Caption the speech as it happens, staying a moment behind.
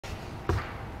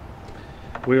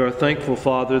We are thankful,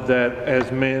 Father, that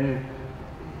as men,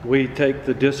 we take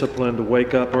the discipline to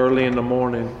wake up early in the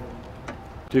morning,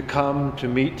 to come to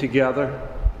meet together,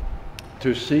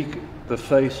 to seek the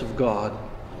face of God.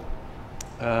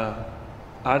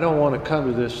 I don't want to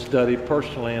come to this study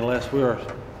personally unless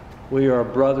we are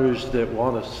brothers that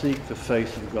want to seek the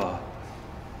face of God.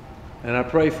 And I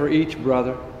pray for each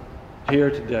brother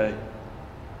here today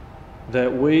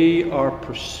that we are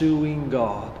pursuing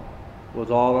God with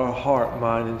all our heart,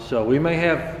 mind, and soul. We may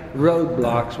have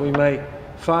roadblocks. We may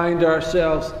find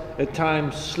ourselves at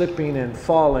times slipping and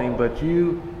falling, but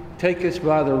you take us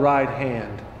by the right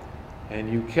hand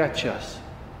and you catch us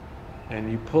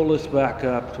and you pull us back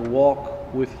up to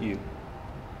walk with you.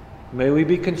 May we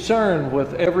be concerned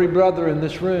with every brother in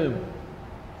this room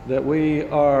that we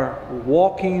are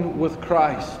walking with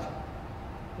Christ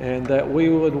and that we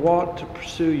would want to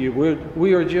pursue you.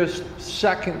 We are just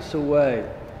seconds away.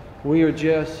 We are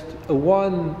just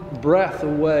one breath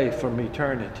away from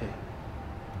eternity.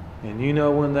 And you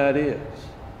know when that is.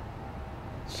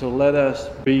 So let us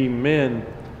be men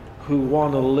who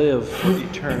want to live for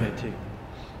eternity.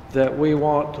 That we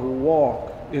want to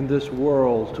walk in this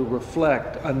world to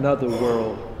reflect another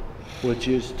world which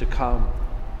is to come.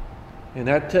 And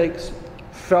that takes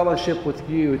fellowship with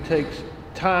you. It takes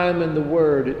time in the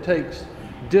Word. It takes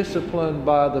discipline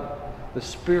by the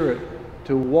Spirit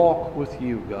to walk with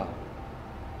you, God.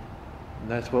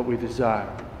 And that's what we desire.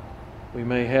 We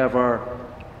may have our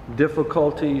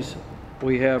difficulties.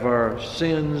 We have our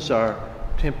sins, our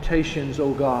temptations,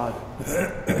 oh God.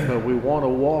 But we want to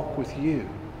walk with you.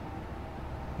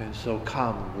 And so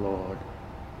come, Lord,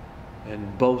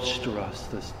 and bolster us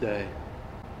this day,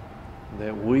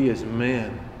 that we as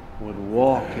men would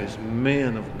walk as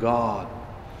men of God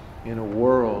in a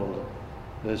world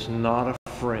that's not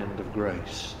a friend of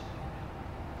grace.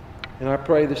 And I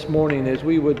pray this morning as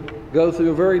we would go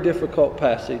through a very difficult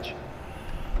passage,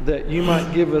 that you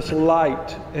might give us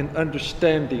light and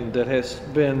understanding that has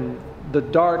been the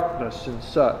darkness and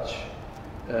such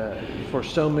for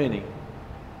so many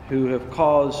who have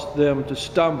caused them to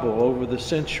stumble over the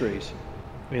centuries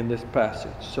in this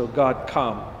passage. So God,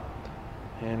 come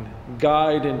and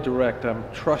guide and direct. I'm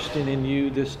trusting in you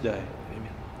this day.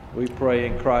 Amen. We pray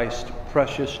in Christ's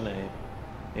precious name.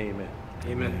 Amen.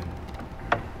 Amen.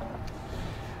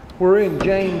 We're in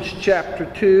James chapter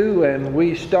 2, and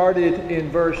we started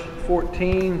in verse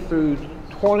 14 through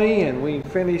 20, and we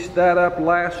finished that up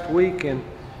last week. And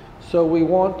so we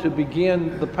want to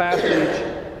begin the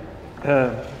passage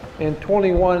in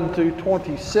 21 through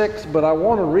 26, but I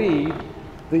want to read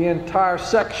the entire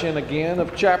section again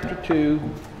of chapter 2,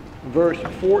 verse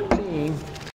 14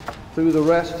 through the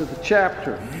rest of the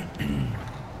chapter.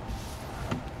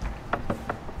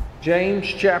 James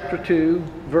chapter 2,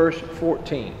 verse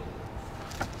 14.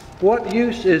 What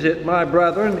use is it, my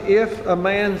brethren, if a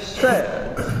man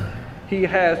says he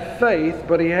has faith,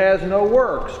 but he has no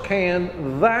works?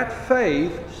 Can that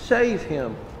faith save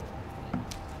him?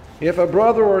 If a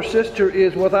brother or sister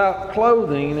is without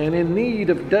clothing and in need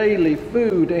of daily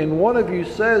food, and one of you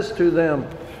says to them,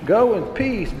 "Go in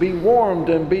peace, be warmed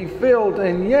and be filled,"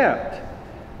 and yet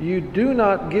you do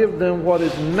not give them what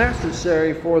is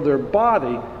necessary for their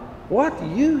body, what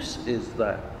use is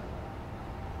that?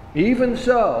 Even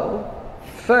so,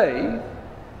 faith,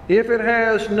 if it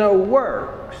has no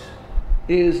works,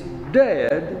 is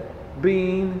dead,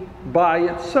 being by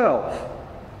itself.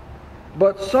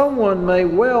 But someone may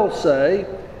well say,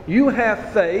 "You have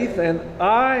faith and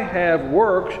I have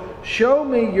works. Show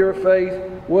me your faith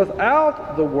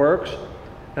without the works,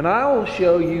 and I will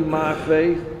show you my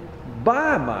faith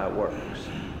by my works."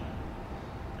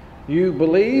 You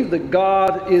believe that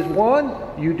God is one?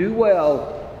 You do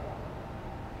well.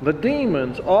 The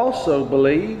demons also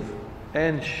believe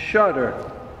and shudder.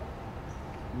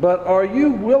 But are you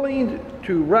willing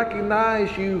to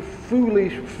recognize, you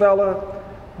foolish fellow,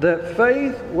 that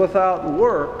faith without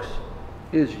works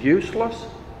is useless?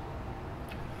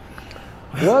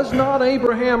 Was not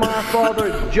Abraham our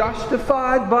father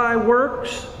justified by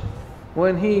works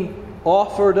when he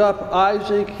offered up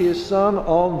Isaac his son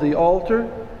on the altar?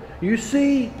 You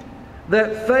see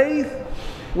that faith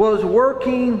was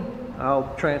working,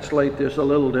 I'll translate this a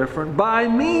little different, by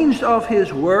means of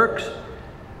his works,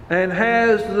 and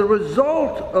as the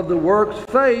result of the works,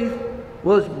 faith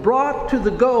was brought to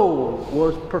the goal,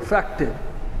 was perfected.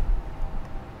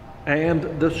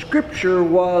 And the scripture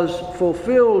was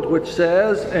fulfilled, which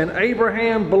says, "And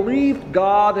Abraham believed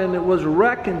God, and it was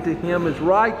reckoned to him as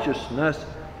righteousness,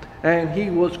 and he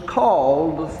was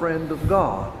called the friend of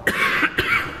God."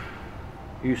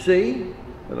 You see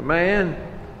that a man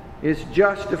is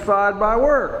justified by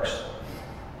works.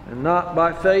 and not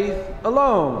by faith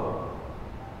alone.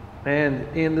 And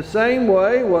in the same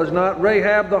way, was not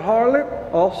Rahab the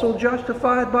harlot also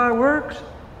justified by works,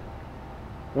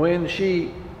 when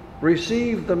she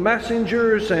received the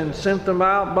messengers and sent them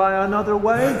out by another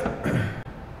way?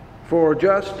 For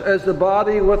just as the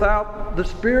body without the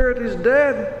spirit is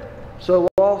dead, so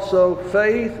also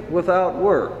faith without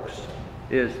works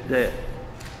is dead.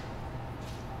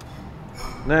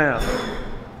 Now,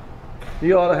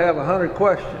 you ought to have 100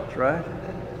 questions, right?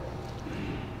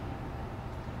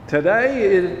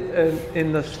 Today,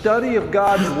 in the study of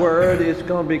God's Word, it's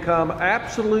going to become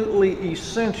absolutely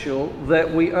essential that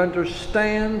we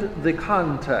understand the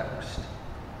context.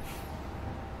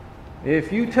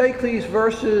 If you take these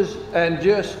verses and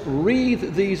just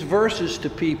read these verses to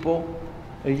people,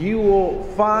 you will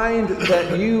find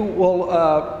that you will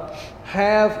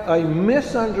have a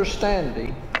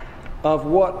misunderstanding of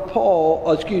what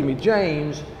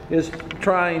James is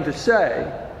trying to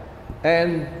say.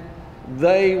 And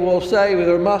they will say, well,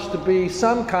 there must be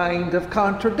some kind of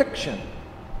contradiction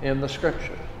in the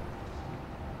Scriptures.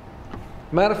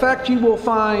 Matter of fact, you will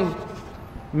find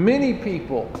many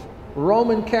people,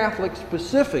 Roman Catholics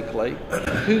specifically,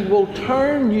 who will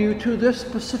turn you to this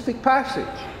specific passage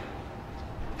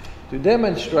to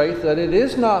demonstrate that it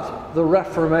is not the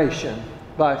Reformation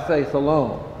by faith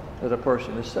alone that a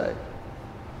person is saved.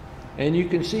 And you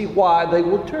can see why they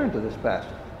would turn to this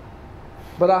passage.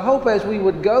 But I hope as we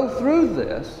would go through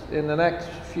this in the next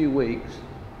few weeks,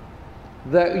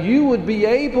 that you would be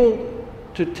able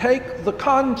to take the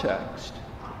context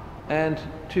and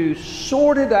to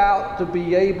sort it out, to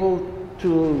be able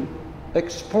to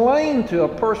explain to a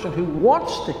person who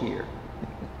wants to hear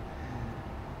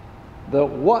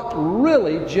what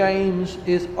really James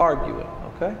is arguing,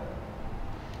 okay?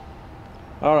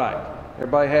 All right,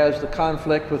 everybody has the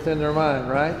conflict within their mind,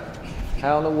 right?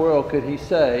 How in the world could he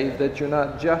say that you're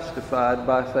not justified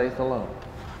by faith alone?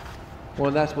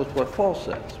 Well, that's what Paul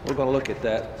says. We're going to look at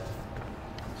that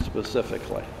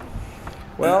specifically.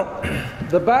 Well,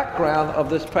 the background of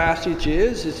this passage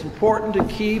is it's important to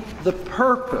keep the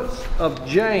purpose of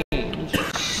James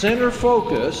center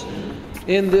focus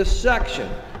in this section,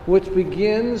 which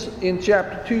begins in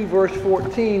chapter 2, verse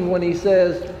 14, when he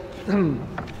says,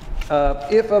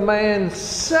 if a man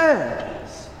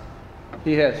says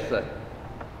he has faith.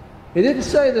 He didn't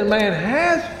say that a man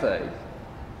has faith.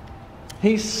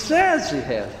 He says he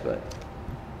has faith.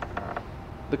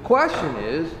 The question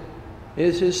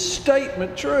is his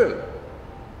statement true?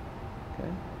 Okay?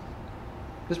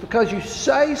 Just because you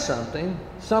say something,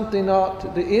 something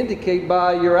ought to indicate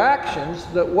by your actions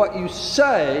that what you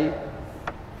say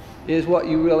is what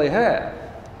you really have.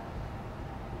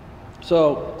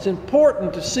 So it's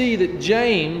important to see that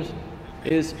James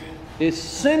is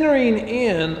centering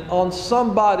in on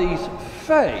somebody's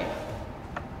faith.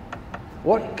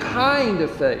 What kind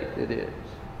of faith it is.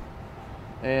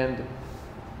 And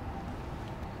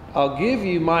I'll give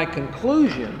you my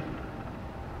conclusion,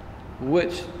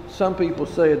 which some people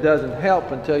say it doesn't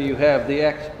help until you have the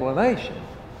explanation.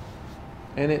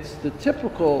 And it's the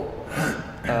typical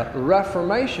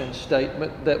Reformation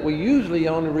statement that we usually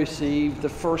only receive the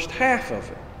first half of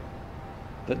it.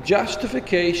 That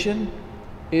justification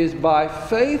is by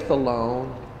faith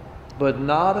alone, but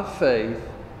not a faith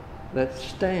that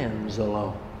stands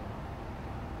alone.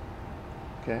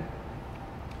 Okay?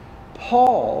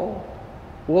 Paul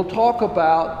will talk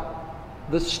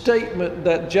about the statement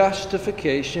that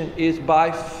justification is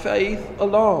by faith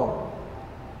alone.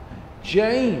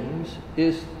 James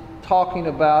is talking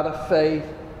about a faith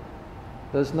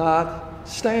that does not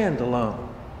stand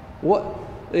alone.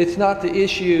 It's not the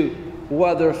issue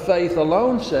whether faith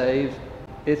alone saves,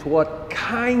 it's what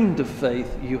kind of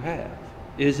faith you have.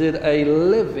 Is it a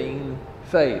living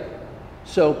faith?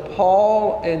 So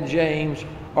Paul and James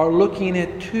are looking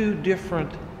at two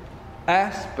different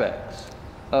aspects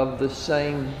of the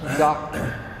same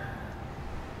doctrine.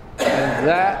 And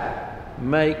that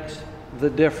makes the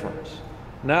difference.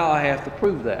 Now I have to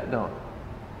prove that, don't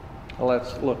I? Well,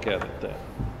 let's look at it then.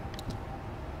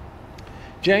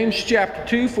 James chapter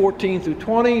 2, 14 through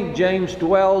 20, James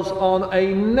dwells on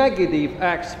a negative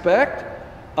aspect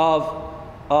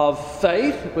of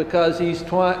faith, because he's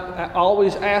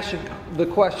always asking the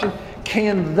question,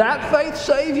 can that faith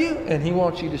save you? And he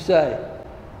wants you to say,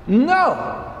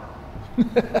 no.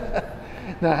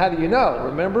 Now, how do you know?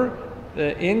 Remember,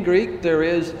 in Greek, there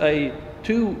is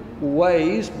two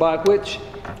ways by which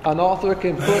an author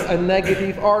can put a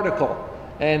negative article,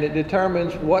 and it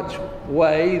determines which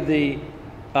way the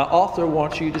author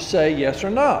wants you to say yes or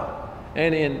no.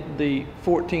 And in the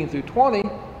 14 through 20,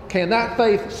 can that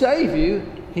faith save you?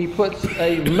 he puts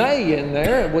a may in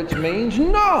there, which means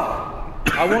no.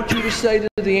 I want you to say to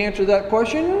the answer to that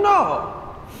question,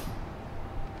 no.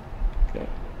 Okay.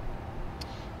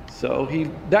 So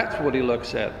that's what he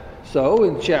looks at. So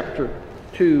in chapter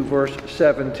 2, verse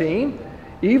 17,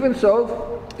 even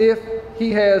so, if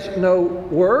he has no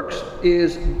works,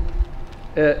 is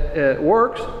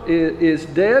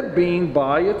dead, being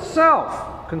by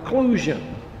itself.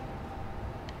 Conclusion.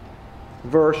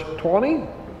 Verse 20.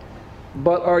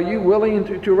 But are you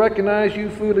willing to recognize, you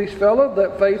foolish fellow,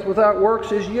 that faith without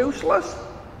works is useless?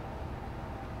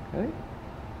 Okay.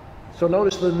 So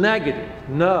notice the negative.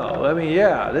 No. I mean,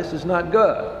 yeah, this is not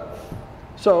good.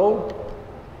 So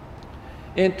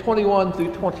in 21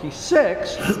 through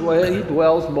 26, he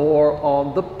dwells more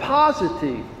on the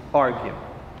positive argument.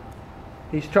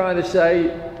 He's trying to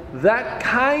say that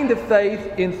kind of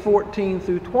faith in 14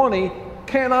 through 20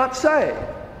 cannot save.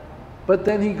 But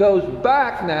then he goes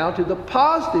back now to the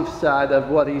positive side of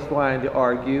what he's trying to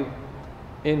argue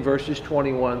in verses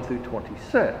 21 through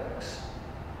 26.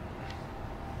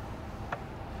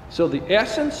 So the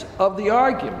essence of the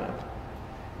argument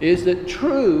is that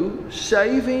true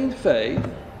saving faith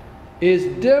is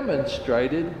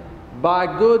demonstrated by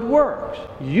good works.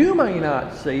 You may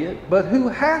not see it, but who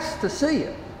has to see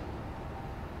it?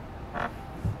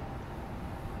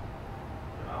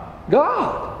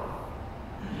 God.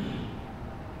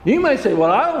 You may say,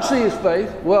 well, I don't see his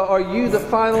faith. Well, are you the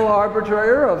final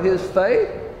arbitrator of his faith?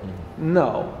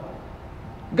 No.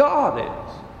 God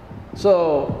is.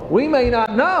 So we may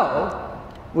not know.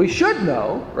 We should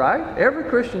know, right? Every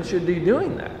Christian should be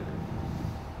doing that.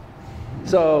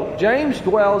 So James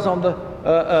dwells on the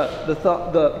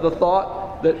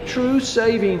thought that true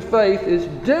saving faith is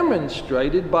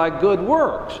demonstrated by good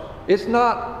works. It's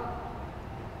not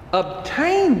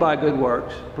obtained by good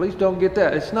works. Please don't get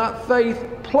that. It's not faith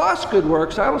plus good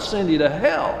works. That'll send you to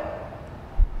hell.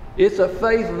 It's a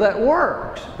faith that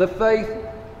works. The faith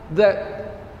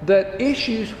that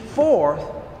issues forth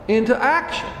into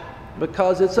action,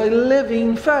 because it's a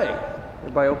living faith.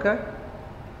 Everybody okay?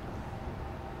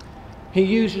 He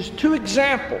uses two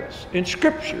examples in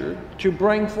Scripture to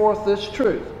bring forth this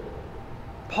truth.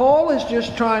 Paul is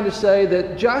just trying to say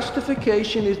that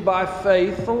justification is by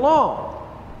faith alone.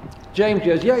 James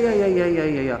goes,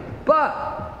 yeah.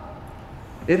 But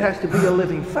it has to be a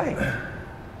living faith.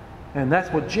 And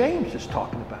that's what James is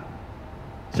talking about.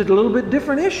 It's a little bit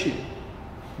different issue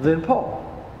than Paul.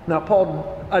 Now,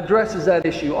 Paul addresses that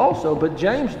issue also, but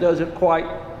James does it quite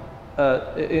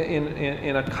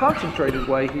in a concentrated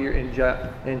way here in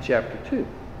chapter 2.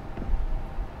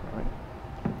 All right.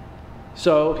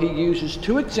 So he uses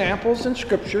two examples in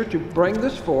Scripture to bring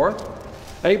this forth.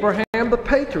 Abraham the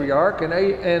patriarch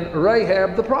and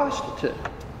Rahab the prostitute.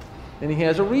 And he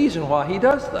has a reason why he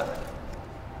does that.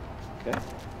 Okay.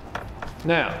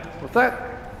 Now, with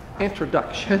that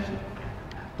introduction,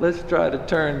 let's try to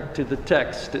turn to the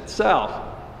text itself.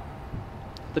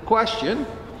 The question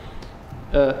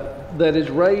that is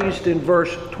raised in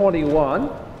verse 21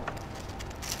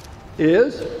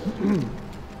 is,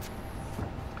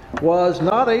 was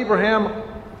not Abraham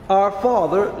our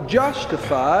father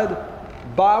justified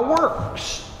by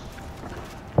works?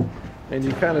 And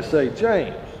you kind of say,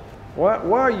 James, why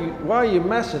are you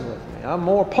messing with me? I'm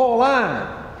more Pauline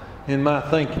in my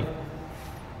thinking.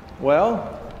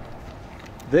 Well,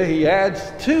 then he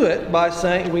adds to it by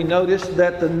saying, we notice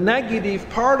that the negative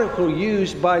particle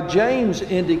used by James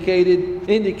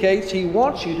indicates he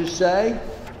wants you to say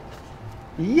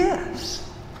yes.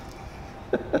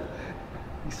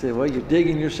 You say, well, you're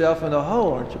digging yourself in a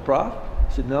hole, aren't you, Prof?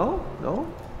 I said, no.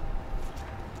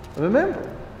 Remember,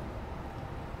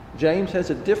 James has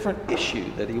a different issue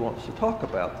that he wants to talk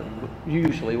about than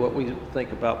usually what we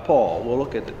think about Paul. We'll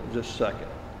look at it in just a second.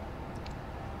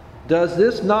 Does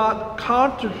this not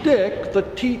contradict the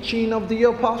teaching of the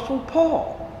Apostle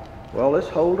Paul? Well, let's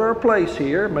hold our place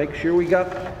here, make sure we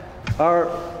got our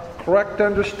correct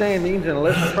understandings, and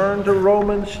let's turn to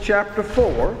Romans chapter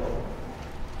 4.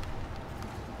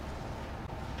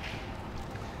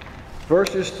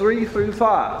 Verses 3 through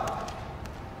 5.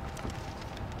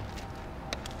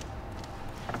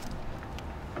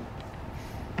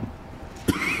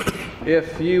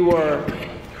 If you're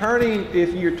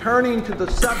turning to the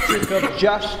subject of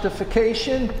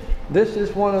justification, this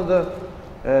is one of the,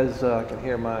 as I can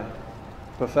hear my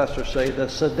professor say, the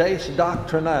sedes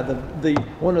doctrinae,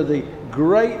 one of the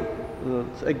great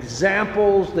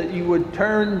examples that you would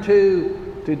turn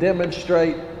to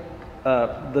demonstrate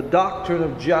the doctrine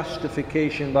of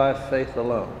justification by faith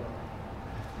alone.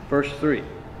 Verse 3,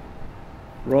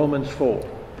 Romans 4.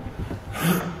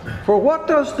 For what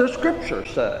does the Scripture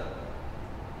say?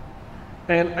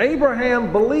 And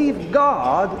Abraham believed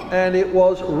God, and it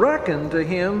was reckoned to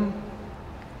him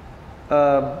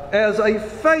as a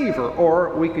favor,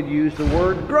 or we could use the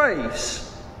word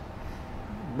grace.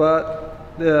 But,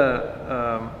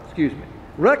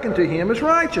 reckoned to him as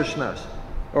righteousness,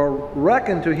 or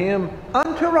reckoned to him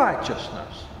unto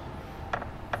righteousness.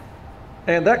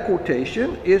 And that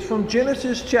quotation is from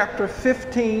Genesis chapter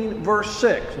 15, verse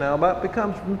 6. Now that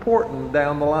becomes important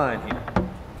down the line here.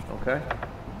 Okay?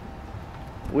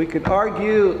 We could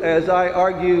argue, as I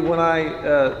argued when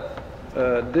I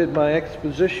did my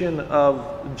exposition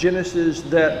of Genesis,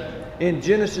 that in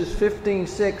Genesis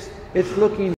 15:6 it's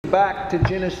looking back to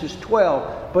Genesis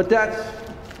 12, but that's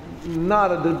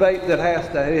not a debate that has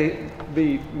to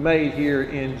be made here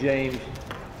in James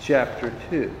chapter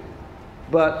 2.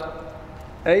 But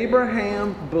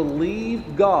Abraham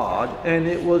believed God, and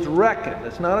it was reckoned.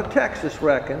 It's not a Texas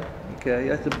reckon, okay?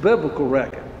 That's a biblical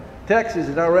reckon. Texas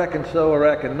is I reckon so, I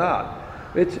reckon not.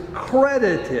 It's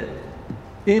credited,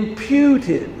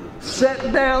 imputed,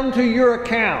 set down to your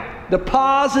account,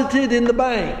 deposited in the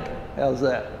bank. How's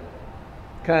that?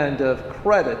 Kind of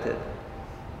credited.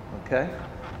 Okay?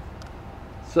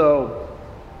 So,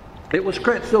 it was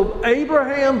credited. So,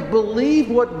 Abraham believed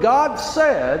what God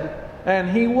said, and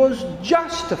he was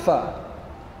justified.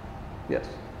 Yes?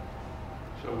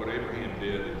 So, what Abraham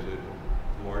did, is it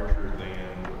larger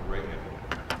than what Rahab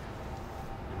did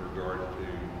in regard to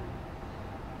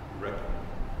reckoning?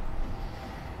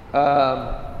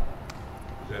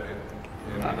 Does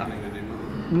that have anything to do with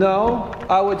it? No,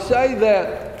 I would say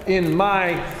that in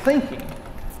my thinking,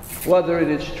 whether it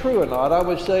is true or not, I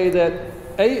would say that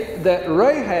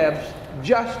Rahab's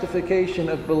justification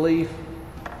of belief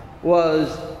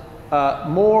was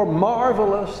more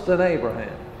marvelous than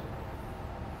Abraham,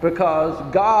 because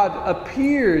God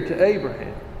appeared to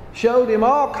Abraham, showed him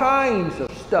all kinds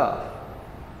of stuff.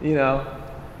 You know,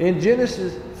 in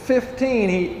Genesis 15,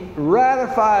 he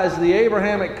ratifies the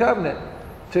Abrahamic covenant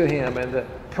to him and the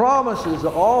promises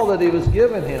of all that he was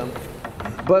given him.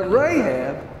 But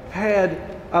Rahab had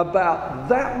about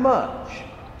that much.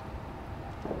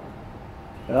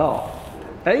 Oh,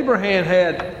 Abraham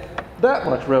had that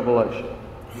much revelation.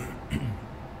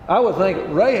 I would think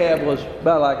Rahab was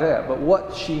about like that, but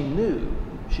what she knew,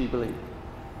 she believed.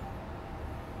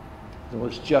 And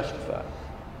was justified.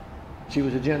 She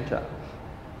was a Gentile.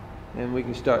 And we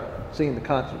can start seeing the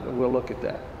concept, and we'll look at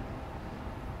that.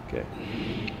 Okay.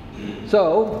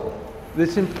 So,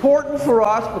 it's important for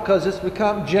us because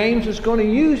James is going to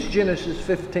use Genesis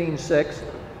 15:6,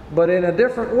 but in a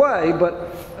different way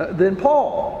than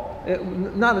Paul.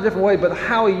 Not in a different way, but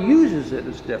how he uses it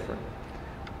is different.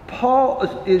 Paul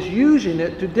is using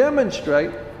it to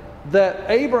demonstrate that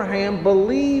Abraham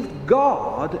believed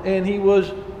God and he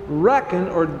was reckoned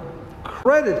or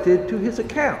credited to his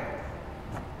account.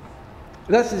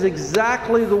 This is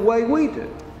exactly the way we do.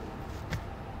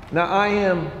 Now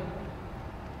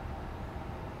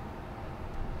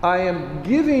I am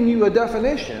giving you a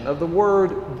definition of the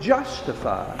word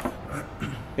justified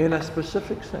in a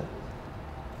specific sense.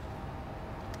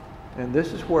 And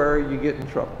this is where you get in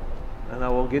trouble. And I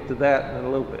will get to that in a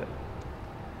little bit.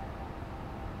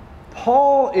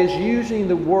 Paul is using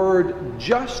the word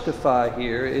justify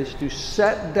here is to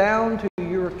set down to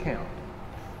your account,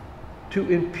 to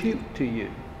impute to you,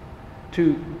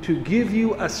 to give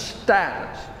you a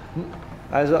status.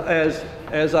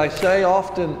 As I say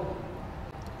often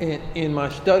in my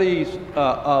studies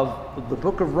of the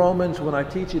book of Romans, when I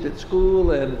teach it at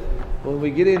school, and when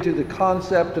we get into the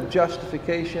concept of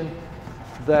justification,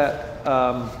 that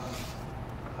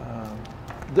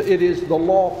it is the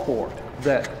law court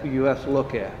that you have to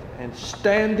look at, and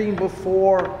standing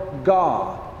before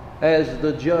God as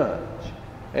the judge.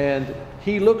 And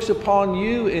he looks upon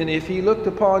you, and if he looked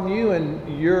upon you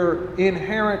and your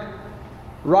inherent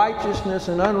righteousness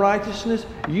and unrighteousness,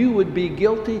 you would be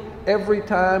guilty every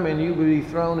time, and you would be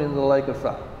thrown in the lake of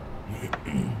fire.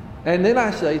 And then I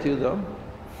say to them,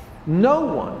 no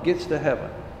one gets to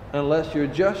heaven unless you're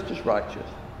just as righteous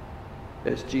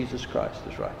as Jesus Christ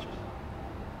is righteous.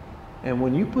 And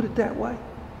when you put it that way,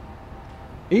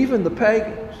 even the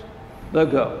pagans, they'll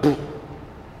go,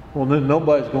 well, then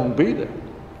nobody's going to be there.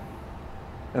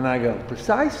 And I go,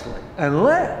 precisely,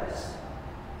 unless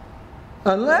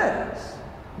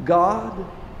God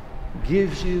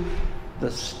gives you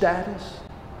the status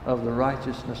of the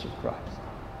righteousness of Christ.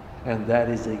 And that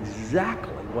is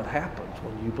exactly what happens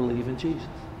when you believe in Jesus.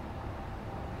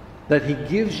 That he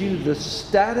gives you the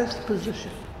status position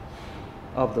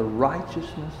of the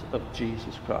righteousness of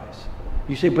Jesus Christ.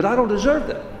 You say, but I don't deserve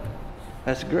that.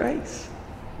 That's grace.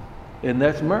 And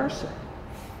that's mercy.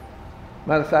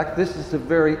 Matter of fact, this is the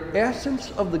very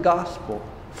essence of the gospel,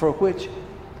 for which,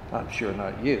 I'm sure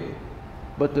not you,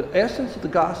 but the essence of the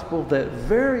gospel that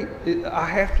I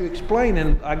have to explain,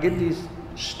 and I get these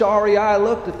starry-eye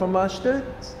look from my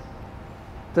students,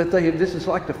 that this is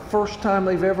like the first time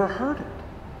they've ever heard it.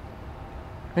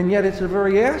 And yet it's the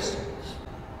very essence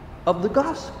of the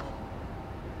gospel.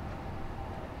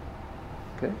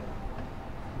 Okay?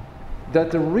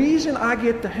 That the reason I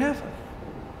get to heaven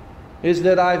is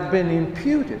that I've been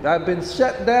imputed. I've been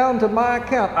set down to my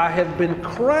account. I have been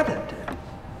credited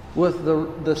with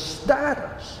the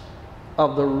status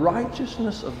of the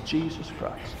righteousness of Jesus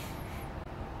Christ.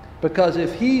 Because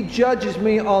if He judges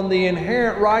me on the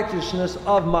inherent righteousness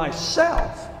of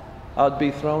myself, I'd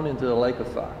be thrown into the lake of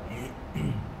fire.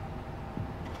 Isn't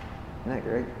that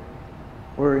great?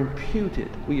 We're imputed.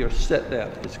 We are set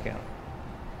down to His account.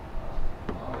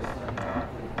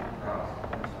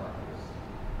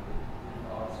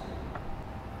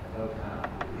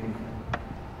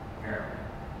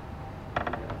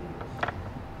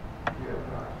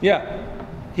 Yeah.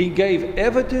 He gave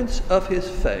evidence of His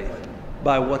faith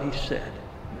by what He said.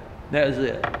 That is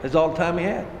it. That's all the time He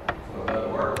had. So that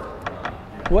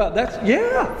worked. Well,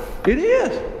 it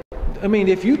is. I mean,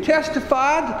 if you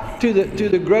testified to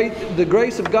the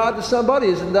grace of God to somebody,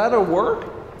 isn't that a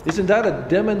work? Isn't that a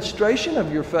demonstration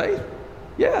of your faith?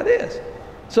 Yeah, it is.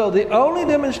 So the only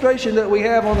demonstration that we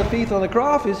have on the thief on the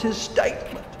cross is his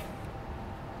statement.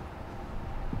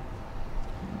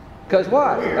 Because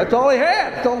why? That's all he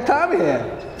had. That's all the time he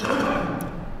had.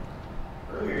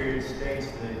 Earlier it states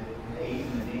that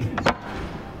even the demons.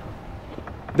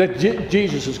 That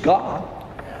Jesus is God.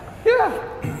 Yeah.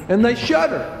 And they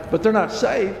shudder, but they're not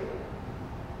saved.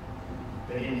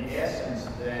 But in essence,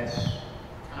 that's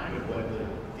kind of what the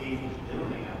thief was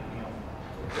doing.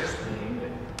 Participating,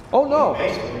 but oh no.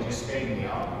 basically just stating the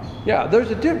obvious. Yeah,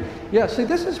 there's a difference. Yeah, see,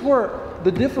 this is where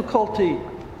the difficulty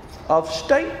of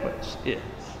statements is.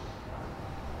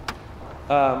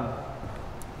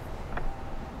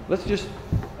 Let's just,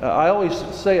 I always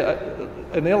say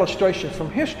an illustration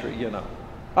from history, you know.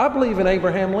 I believe in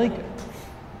Abraham Lincoln.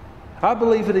 I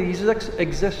believe that he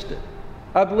existed.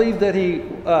 I believe that he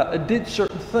did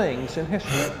certain things in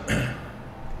history.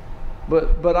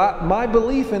 But my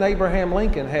belief in Abraham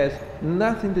Lincoln has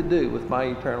nothing to do with my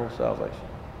eternal salvation.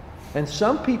 And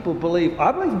some people believe,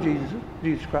 I believe in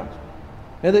Jesus Christ.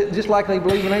 And just like they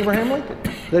believe in Abraham Lincoln,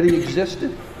 that he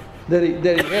existed, that he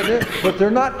had it, but they're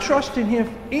not trusting him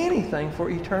for anything for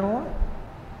eternal life.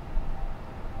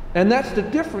 And that's the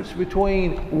difference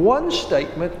between one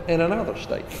statement and another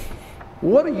statement.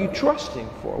 What are you trusting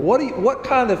for? What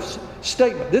kind of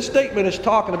statement? This statement is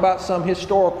talking about some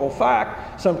historical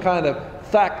fact, some kind of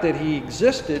fact that he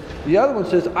existed. The other one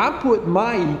says, I put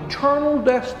my eternal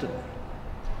destiny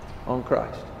on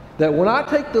Christ. That when I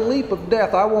take the leap of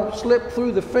death, I won't slip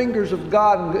through the fingers of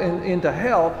God and into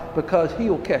hell, because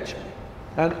He'll catch me.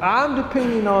 And I'm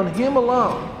depending on Him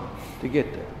alone to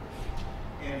get there.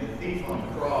 And the thief on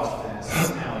the cross, then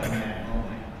somehow in that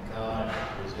moment, God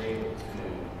was able to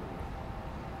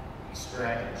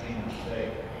extract a genuine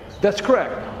faith. That's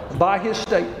correct. By His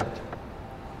statement.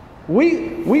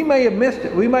 We may have missed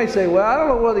it. We may say, well, I don't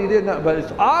know whether He did not, but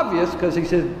it's obvious because He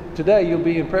said, today you'll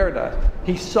be in paradise.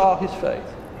 He saw His faith.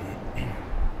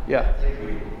 Yeah. I think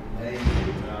we maybe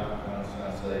not, I was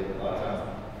going to say, a lot of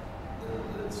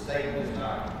times the statement is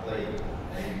not complete.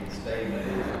 Maybe the statement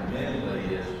is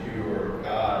mentally is you are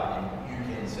God and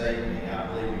you can save me. I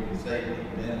believe you can save me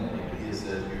mentally, but He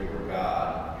says you are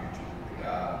God, you choose the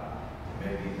God.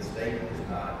 Maybe the statement is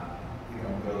not, you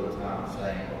don't go to the time of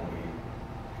saying what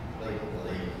we completely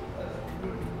believe as we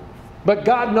would. But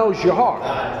God knows your heart.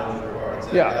 God knows your heart.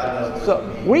 Exactly. Yeah.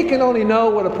 So we can only know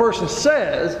what a person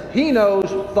says. He knows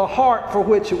the heart for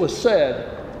which it was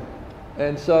said.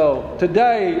 And so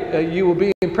today you will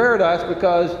be in paradise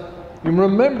because you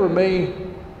remember me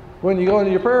when you go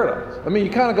into your paradise. I mean,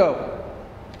 you kind of go,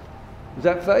 is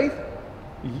that faith?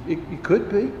 It could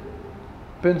be.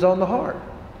 Depends on the heart.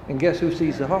 And guess who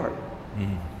sees the heart?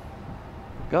 Mm-hmm.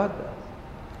 God does.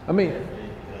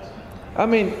 I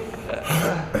mean,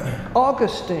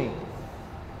 Augustine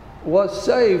was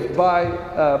saved by,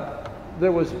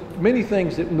 there was many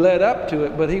things that led up to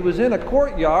it, but he was in a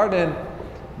courtyard and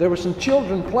there were some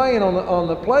children playing on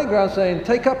the playground saying,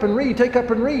 take up and read, take up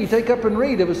and read, take up and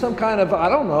read. It was some kind of, I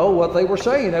don't know what they were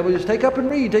saying. They would just take up and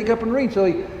read, take up and read. So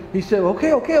he said,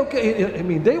 okay. I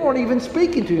mean, they weren't even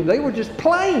speaking to him. They were just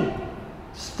playing,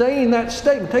 saying that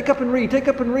statement, take up and read, take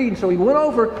up and read. And so he went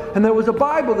over and there was a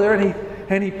Bible there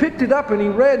and he picked it up and he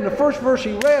read, and the first verse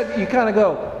he read, you kind of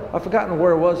go, I've forgotten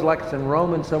where it was, like it's in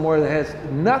Romans somewhere, that has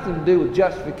nothing to do with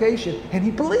justification, and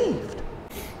he believed.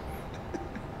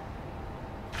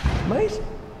 amazing.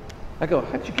 I go,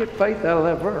 how'd you get faith out of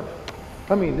that verse?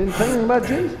 I mean, didn't say anything about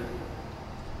Jesus.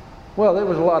 Well, there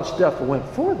was a lot of stuff that went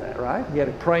before that, right? You had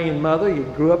a praying mother. You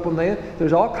grew up with that.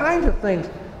 There's all kinds of things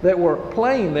that were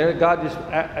playing there. God just,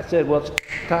 I said, well, it's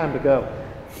time to go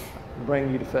and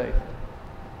bring you to faith.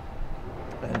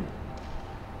 And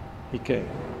he came.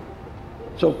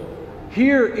 So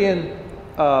here in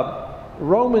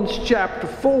Romans chapter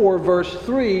 4, verse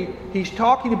 3, he's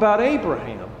talking about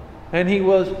Abraham. And he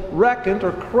was reckoned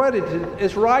or credited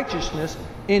as righteousness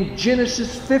in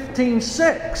Genesis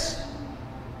 15:6.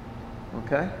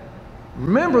 Okay?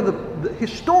 Remember the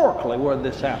historically where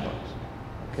this happens.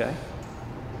 Okay?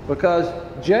 Because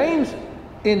James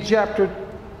in chapter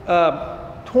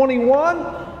 21,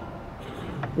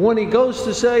 when he goes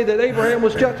to say that Abraham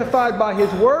was justified by his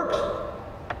works,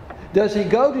 does he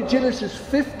go to Genesis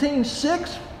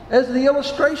 15:6 as the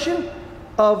illustration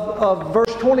of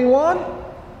verse 21?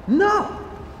 No.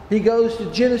 He goes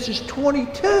to Genesis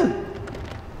 22,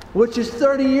 which is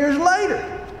 30 years later.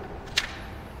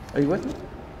 Are you with me?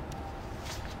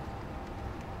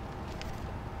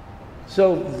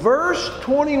 So verse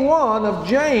 21 of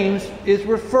James is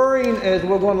referring, as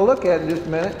we're going to look at in just a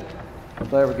minute,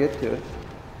 if I ever get to it,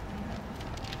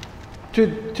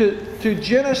 to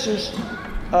Genesis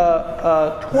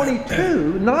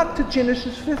 22, not to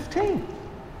Genesis 15.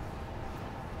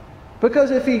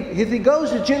 Because if he goes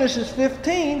to Genesis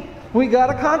 15, we got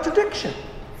a contradiction.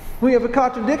 We have a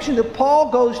contradiction that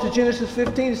Paul goes to Genesis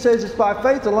 15 and says it's by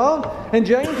faith alone, and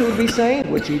James would be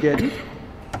saying, which he didn't,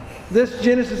 this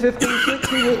Genesis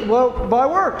 15:6, well, by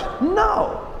works.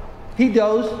 No. He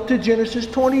goes to Genesis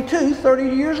 22, 30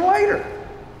 years later.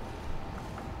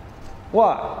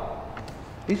 Why?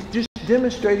 He's just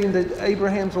demonstrating that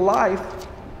Abraham's life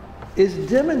is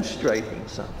demonstrating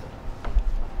something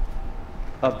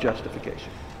of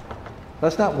justification.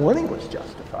 That's not when he was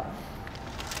justified.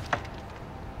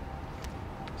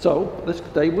 So let's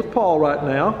stay with Paul right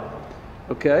now.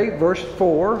 Okay, verse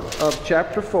 4 of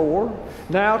chapter 4.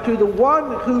 Now to the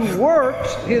one who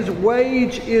works, his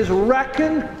wage is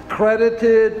reckoned,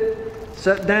 credited,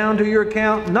 set down to your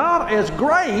account, not as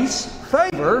grace,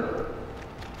 favor,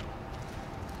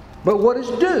 but what is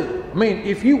due. I mean,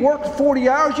 if you work 40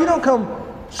 hours, you don't come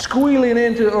squealing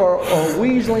into or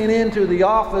weaseling into the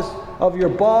office of your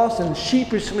boss and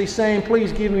sheepishly saying,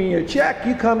 please give me a check.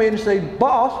 You come in and say,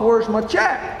 boss, where's my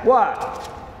check? Why?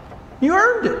 You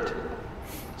earned it.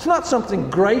 It's not something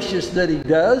gracious that he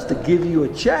does to give you a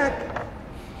check.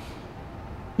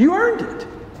 You earned it.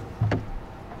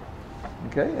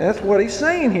 Okay, that's what he's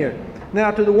saying here. Now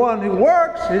to the one who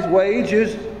works, his wage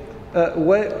is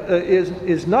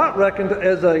not reckoned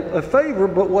as a favor,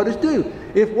 but what is due.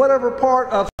 If whatever part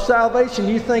of salvation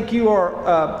you think you are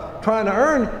trying to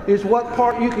earn is what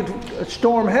part you could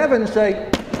storm heaven and say,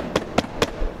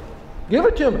 give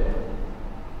it to me.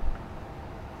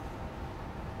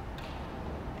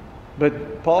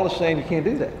 But Paul is saying you can't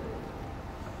do that.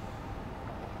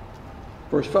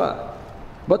 Verse 5.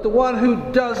 But the one who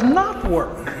does not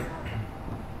work,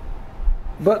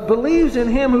 but believes in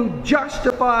him who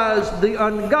justifies the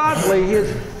ungodly,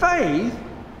 his faith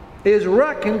is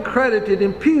reckoned, credited,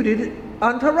 imputed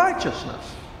unto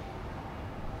righteousness.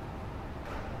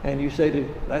 And you say,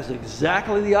 that's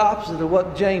exactly the opposite of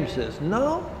what James says.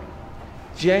 No,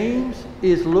 James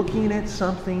is looking at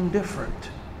something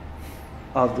different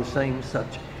of the same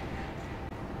subject.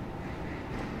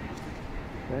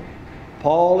 Okay?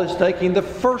 Paul is taking the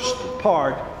first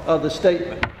part of the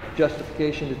statement.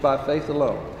 Justification is by faith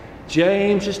alone.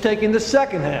 James is taking the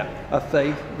second half, of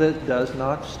faith that does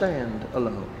not stand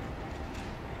alone.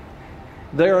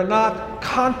 They are not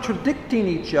contradicting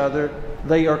each other,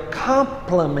 they are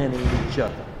complementing each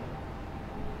other.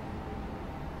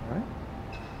 All right?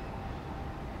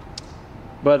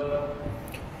 But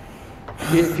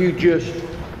if you just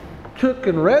took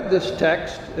and read this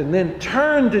text and then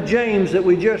turned to James that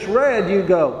we just read, you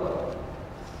go,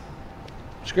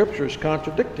 Scripture is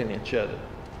contradicting each other.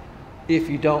 If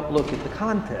you don't look at the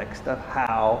context of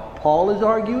how Paul is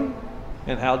arguing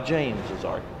and how James is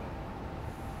arguing.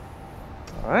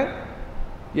 All right?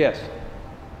 Yes?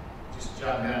 Just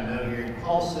jotting down a note here.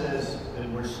 Paul says that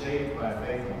we're saved by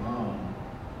faith alone.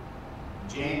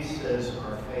 James says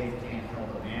our faith can't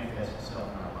help but manifest itself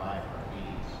in our life, our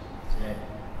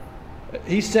deeds.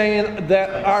 He's saying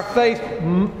that our faith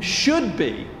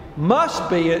must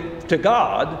be to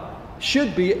God,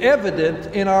 should be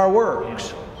evident in our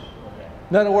works.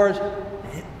 In other words,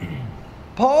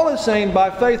 Paul is saying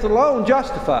by faith alone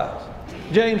justifies.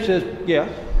 James says, yes,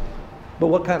 but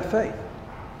what kind of faith?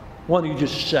 One you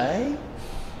just say,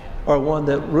 or one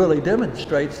that really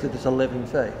demonstrates that it's a living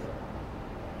faith?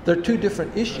 They're two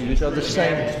different issues of the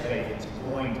same. Faith, it's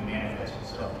going to manifest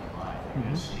itself in your life. You're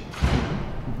going to see.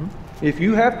 If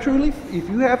you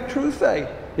have true faith,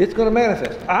 it's going to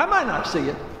manifest. I might not see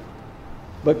it,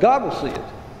 but God will see it.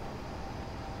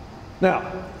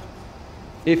 Now,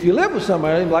 if you live with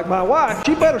somebody like my wife,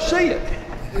 she better see it,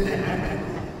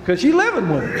 because she's living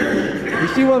with it. You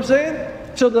see what I'm saying?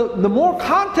 So the more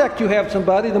contact you have with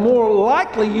somebody, the more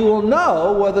likely you will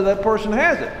know whether that person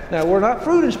has it. Now, we're not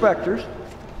fruit inspectors.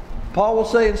 Paul will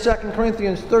say in 2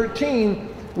 Corinthians 13,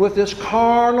 with this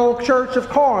carnal church of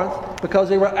Corinth, because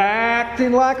they were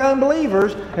acting like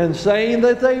unbelievers and saying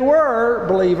that they were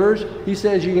believers, he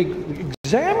says you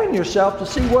examine yourself to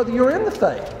see whether you're in the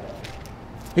faith.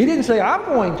 He didn't say, I'm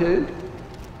going to.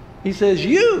 He says,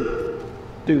 you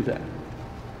do that.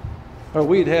 Or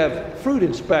we'd have fruit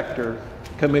inspector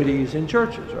committees in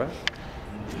churches, right?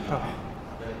 Oh.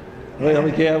 Well,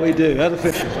 yeah, we do. That's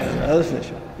official. That's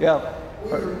official. Yeah.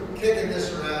 We were kicking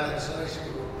this around in Sunday school.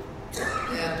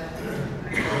 And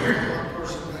one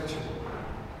person mentioned,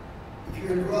 if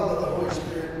you're involved with the Holy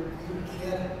Spirit, you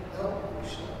can't help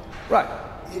yourself. Right.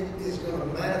 It is going to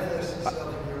manifest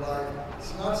itself in your life.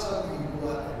 It's not something you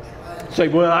go out and try and Say,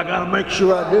 well, I got to make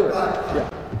sure I do it. Right. Yeah.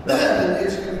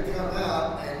 It's going to come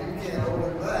out, and you can't hold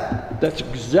it back. That's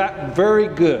very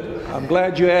good. I'm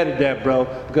glad you added that, bro,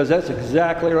 because that's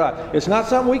exactly right. It's not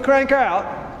something we crank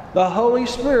out. The Holy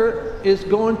Spirit is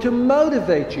going to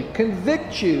motivate you,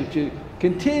 convict you to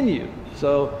continue.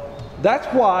 So that's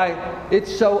why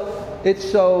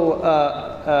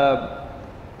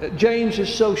James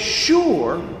is so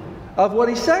sure of what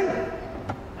he's saying,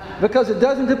 because it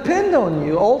doesn't depend on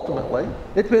you ultimately.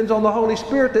 It depends on the Holy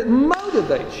Spirit that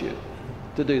motivates you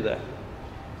to do that.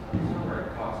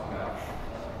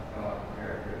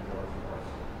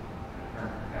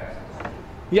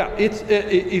 Yeah, it's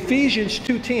Ephesians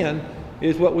 2:10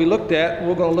 is what we looked at.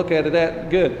 We're going to look at it.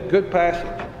 Good passage.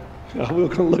 We're going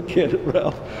to look at it,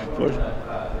 Ralph.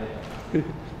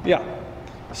 Yeah.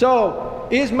 So,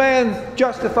 is man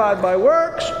justified by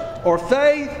works or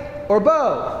faith or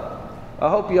both? I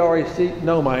hope you already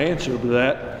know my answer to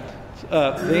that.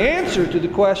 The answer to the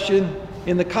question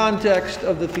in the context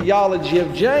of the theology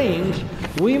of James,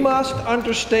 we must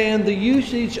understand the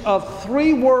usage of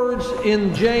 3 words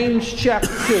in James chapter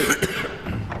 2.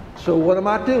 So what am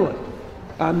I doing?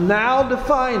 I'm now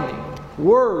defining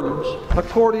words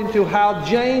according to how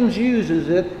James uses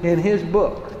it in his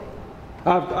book.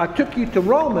 I took you to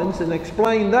Romans and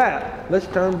explained that. Let's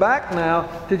turn back now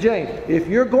to James. If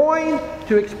you're going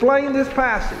to explain this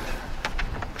passage,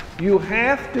 you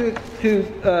have to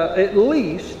at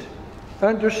least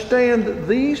understand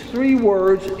these 3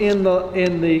 words in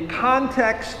the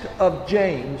context of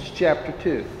James chapter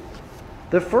 2.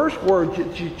 The first word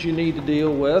that you need to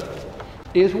deal with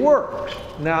is works.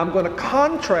 Now I'm going to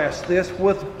contrast this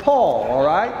with Paul, all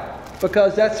right?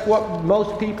 Because that's what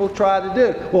most people try to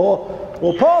do.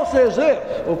 Well, Paul says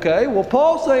this. Okay, well,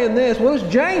 Paul's saying this. What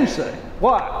does James say?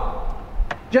 What?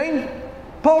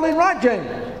 Paul didn't write James.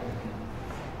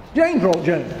 James wrote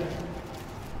James.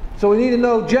 So we need to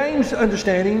know James'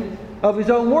 understanding of his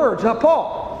own words, not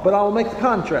Paul. But I will make the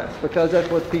contrast because that's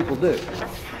what people do.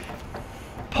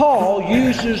 Paul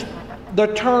uses the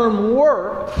term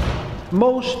work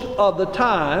most of the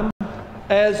time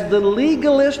as the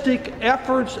legalistic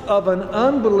efforts of an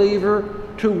unbeliever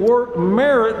to work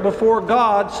merit before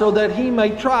God so that he may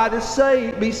try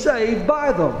to be saved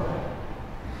by them.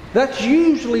 That's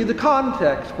usually the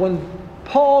context when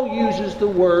Paul uses the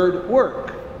word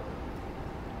work.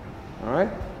 All right?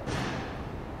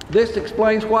 This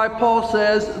explains why Paul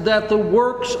says that the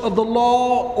works of the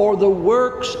law or the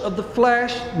works of the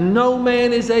flesh, no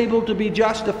man is able to be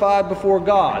justified before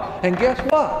God. And guess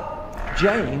what?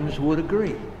 James would agree.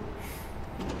 Is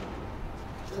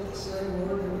that the same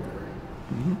word in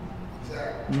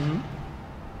agree?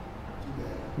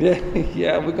 Exactly.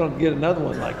 Yeah, we're going to get another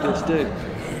one like this too.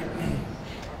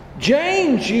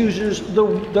 James uses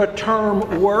the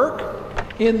term work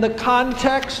in the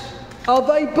context of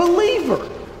a believer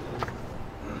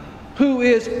who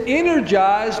is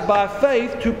energized by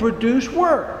faith to produce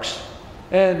works.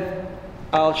 And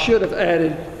I should have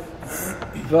added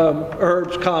from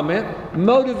Herb's comment,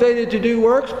 motivated to do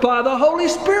works by the Holy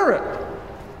Spirit.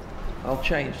 I'll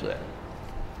change that.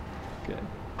 Okay.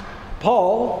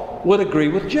 Paul would agree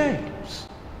with James.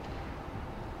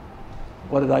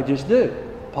 What did I just do?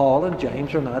 Paul and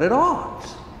James are not at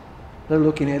odds. They're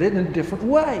looking at it in different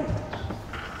ways.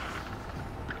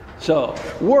 So,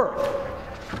 work.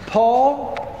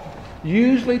 Paul,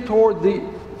 usually toward the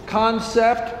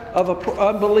concept of an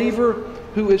unbeliever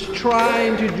who is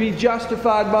trying to be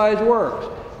justified by his works.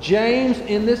 James,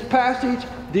 in this passage,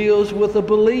 deals with a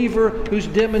believer who's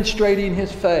demonstrating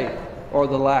his faith, or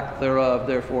the lack thereof,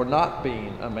 therefore not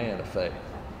being a man of faith.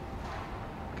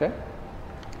 Okay?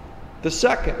 The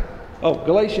second,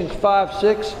 Galatians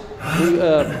 5:6, we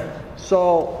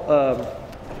saw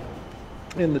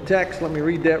in the text. Let me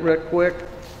read that real quick.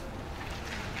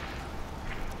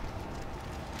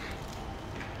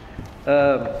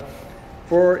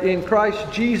 For in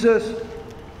Christ Jesus,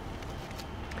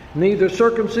 neither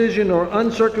circumcision nor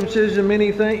uncircumcision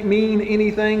mean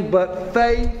anything, but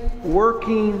faith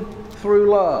working through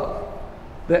love.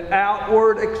 The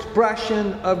outward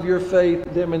expression of your faith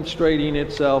demonstrating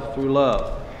itself through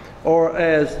love. Or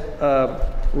as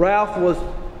Ralph was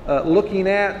looking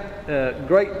at,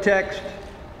 great text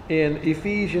in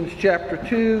Ephesians chapter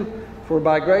 2, for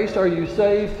by grace are you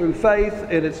saved through faith,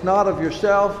 and it's not of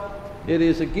yourself. It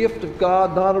is a gift of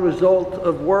God, not a result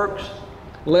of works,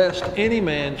 lest any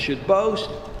man should boast.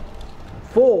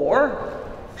 For,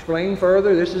 explain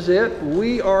further, this is it,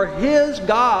 we are His,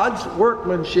 God's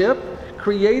workmanship,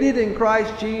 created in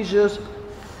Christ Jesus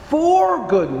for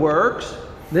good works.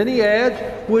 Then he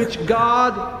adds, which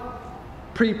God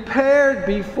prepared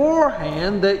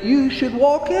beforehand that you should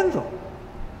walk in them.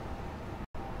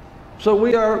 So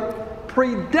we are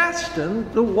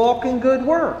predestined to walk in good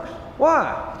works.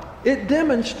 Why? It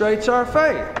demonstrates our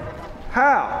faith.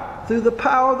 How? Through the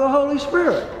power of the Holy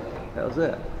Spirit. How's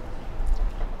that?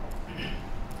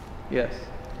 Yes?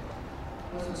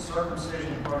 Wasn't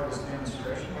circumcision part of this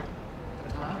demonstration at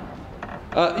the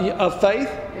time? Of faith?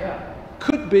 Yeah.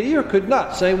 Could be or could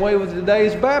not. Same way with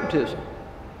today's baptism.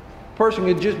 A person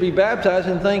could just be baptized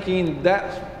and thinking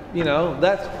that's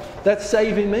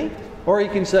saving me. Or he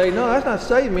can say, no, that's not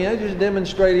saving me. That's just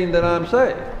demonstrating that I'm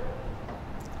saved.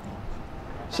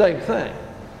 Same thing.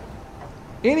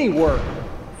 Any work.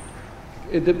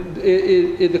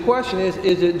 The question is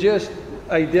it just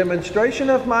a demonstration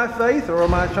of my faith, or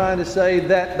am I trying to say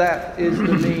that that is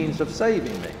the means of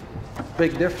saving me?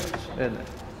 Big difference, isn't it?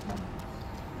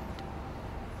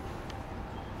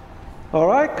 All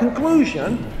right,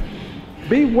 conclusion.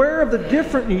 Beware of the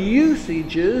different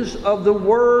usages of the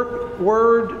word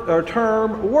or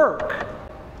term work.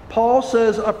 Paul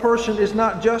says a person is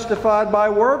not justified by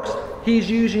works. He's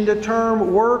using the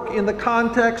term work in the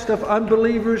context of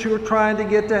unbelievers who are trying to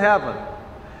get to heaven.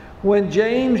 When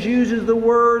James uses the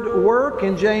word work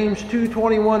in James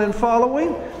 2:21 and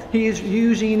following, he is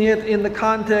using it in the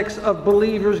context of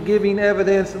believers giving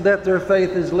evidence that their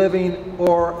faith is living,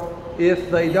 or if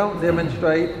they don't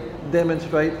demonstrate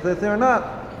that they're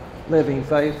not living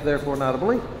faith, therefore not a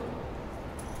believer.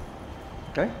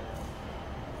 Okay?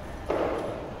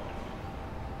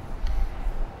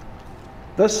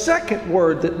 The second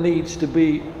word that needs to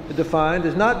be defined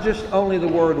is not just only the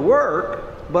word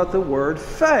work, but the word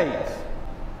faith.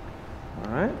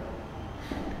 All right?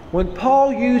 When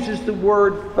Paul uses the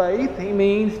word faith, he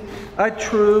means a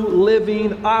true,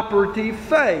 living, operative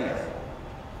faith.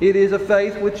 It is a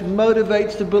faith which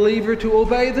motivates the believer to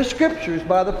obey the Scriptures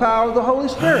by the power of the Holy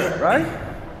Spirit, right?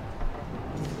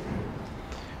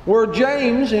 Where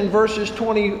James in verses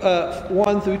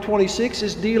 21 through 26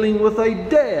 is dealing with a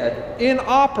dead,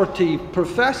 inoperative,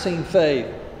 professing faith.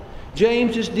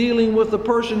 James is dealing with a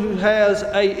person who has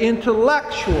an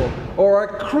intellectual or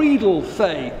a creedal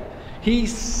faith. He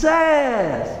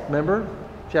says, remember,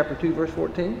 chapter 2, verse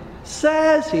 14,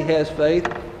 says he has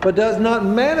faith, but does not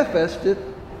manifest it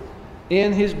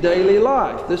in his daily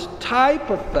life. This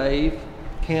type of faith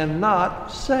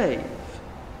cannot save.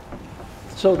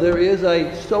 So there is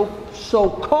a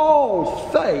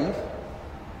so-called faith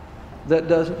that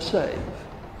doesn't save.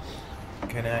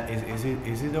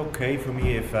 Is it okay for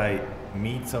me if I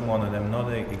meet someone and I'm not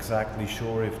exactly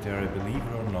sure if they're a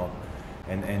believer or not,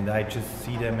 and I just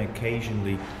see them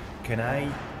occasionally? Can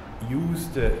I use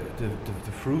the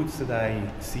fruits that I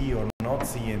see or not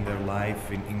see in their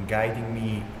life in guiding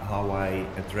me how I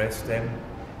address them,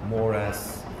 more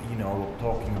as,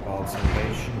 talking about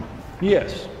salvation?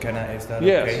 Yes. Is that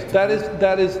yes,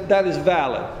 okay? that is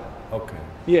valid. Okay.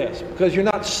 Yes, because you're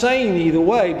not saying either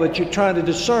way, but you're trying to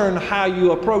discern how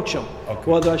you approach them. Okay.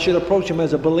 Whether I should approach them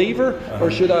as a believer or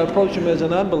should I approach them as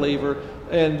an unbeliever,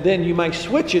 and then you may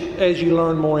switch it as you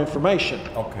learn more information.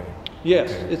 Okay.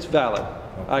 Yes, okay. It's valid.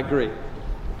 Okay. I agree.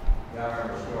 Yeah, I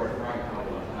remember a story Frank told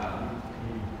one time.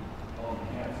 He on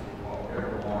campus would walk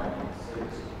every morning and see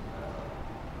his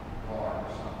car or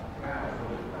something. The guy was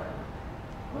really bright.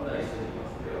 One day he said he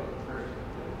must be a Christian.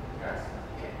 The guy said,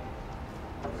 yeah.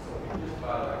 So he just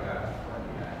thought that guy was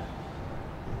funny actually.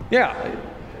 Yeah,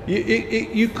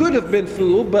 you could have been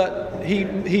fooled, but he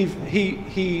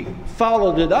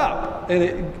followed it up, and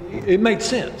it made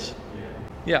sense.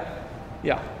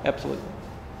 Yeah, absolutely.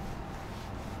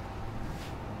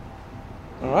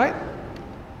 All right?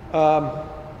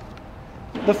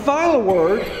 The final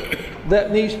word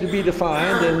that needs to be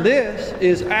defined, and this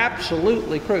is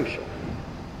absolutely crucial,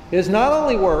 is not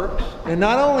only works and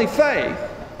not only faith,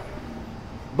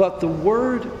 but the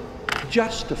word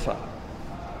justify.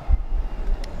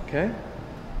 Okay?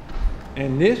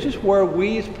 And this is where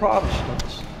we as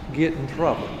Protestants get in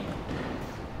trouble.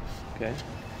 Okay?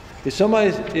 If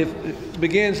somebody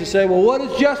begins to say, well, what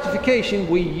is justification?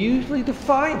 We usually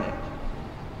define it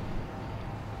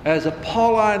as a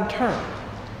Pauline term.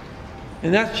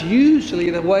 And that's usually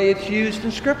the way it's used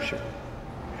in Scripture.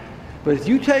 But if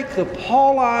you take the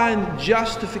Pauline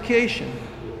justification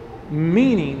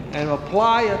meaning and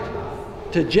apply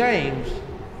it to James,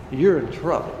 you're in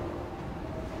trouble.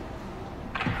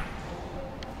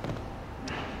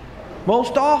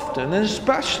 Most often, and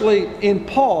especially in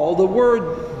Paul, the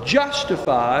word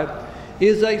justify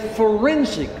is a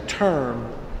forensic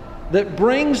term that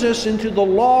brings us into the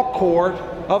law court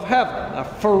of heaven. A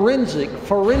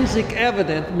forensic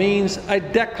evidence means a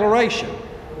declaration,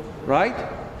 right?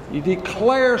 You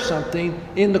declare something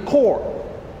in the court.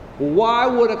 Why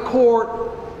would a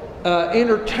court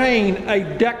entertain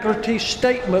a declarative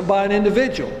statement by an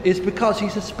individual? It's because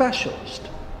he's a specialist.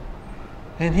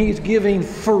 And he's giving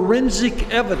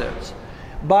forensic evidence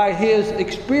by his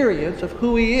experience of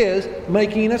who he is,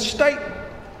 making a statement.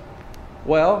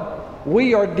 Well,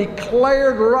 we are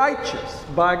declared righteous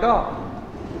by God.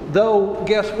 Though,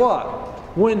 guess what?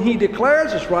 When he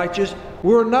declares us righteous,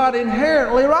 we're not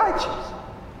inherently righteous.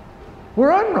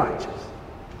 We're unrighteous.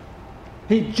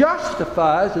 He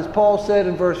justifies, as Paul said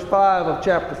in verse 5 of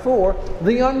chapter 4,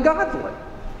 the ungodly.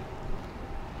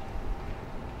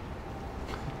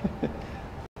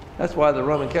 That's why the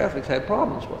Roman Catholics had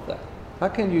problems with that. How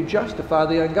can you justify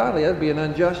the ungodly? That would be an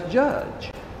unjust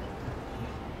judge.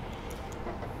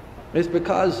 It's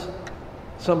because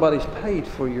somebody's paid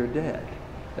for your debt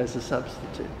as a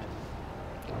substitute.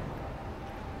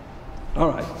 All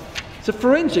right. It's a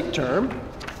forensic term.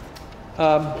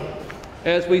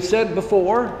 As we said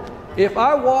before, if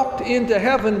I walked into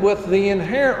heaven with the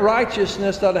inherent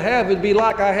righteousness that I have, it'd be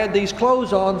like I had these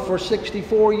clothes on for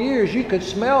 64 years. You could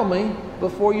smell me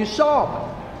before you saw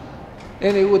me.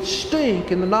 And it would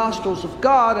stink in the nostrils of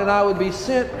God, and I would be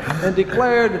sent and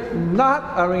declared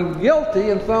guilty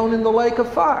and thrown in the lake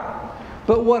of fire.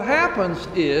 But what happens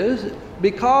is,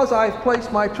 because I've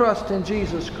placed my trust in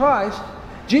Jesus Christ,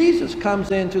 Jesus comes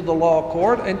into the law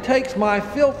court and takes my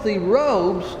filthy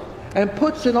robes and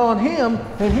puts it on him,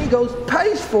 and he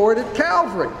pays for it at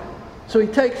Calvary. So he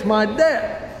takes my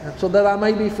debt so that I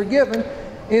may be forgiven.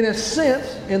 In a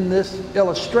sense, in this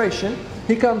illustration,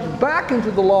 he comes back into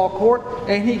the law court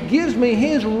and he gives me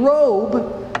his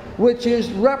robe, which is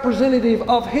representative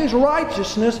of his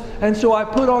righteousness. And so I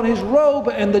put on his robe,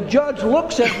 and the judge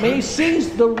looks at me,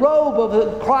 sees the robe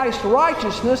of Christ's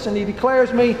righteousness, and he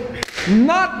declares me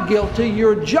not guilty.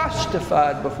 You're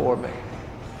justified before me.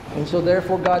 And so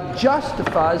therefore God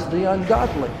justifies the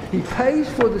ungodly. He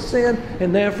pays for the sin,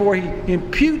 and therefore he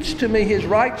imputes to me his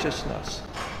righteousness.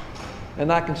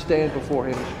 And I can stand before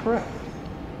him as correct.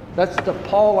 That's the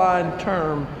Pauline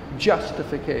term,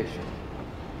 justification.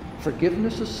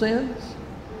 Forgiveness of sins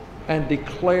and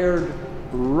declared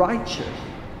righteous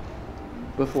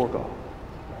before God.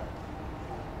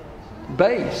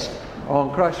 Based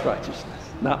on Christ's righteousness,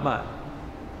 not mine.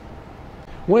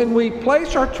 When we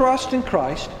place our trust in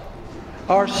Christ,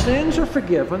 our sins are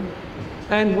forgiven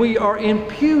and we are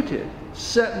imputed,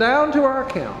 set down to our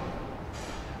account,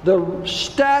 the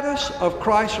status of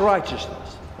Christ's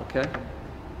righteousness. Okay?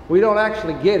 We don't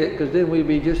actually get it, because then we'd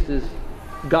be just as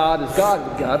God with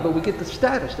God, but we get the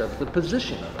status of it, the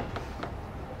position of it.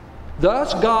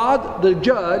 Thus, God, the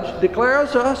judge,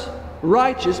 declares us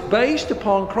righteous based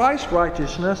upon Christ's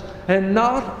righteousness and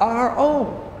not our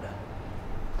own.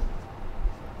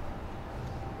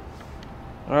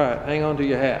 All right, hang on to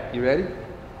your hat. You ready?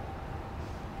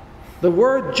 The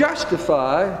word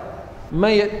justify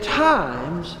may at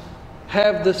times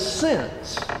have the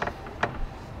sense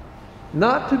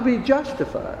not to be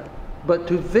justified, but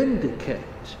to vindicate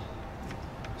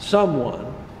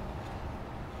someone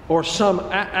or some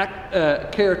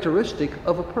characteristic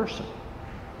of a person.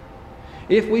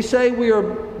 If we say we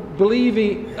believe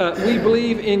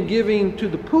in giving to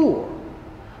the poor,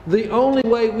 the only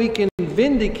way we can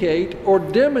vindicate or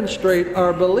demonstrate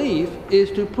our belief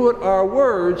is to put our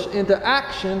words into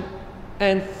action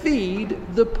and feed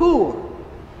the poor.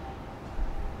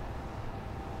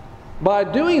 By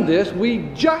doing this, we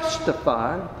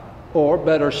justify, or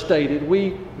better stated,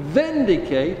 we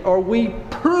vindicate or we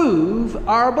prove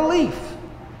our belief.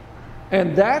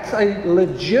 And that's a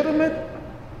legitimate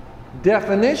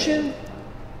definition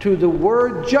to the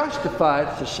word justified.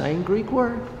 It's the same Greek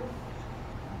word.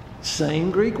 Same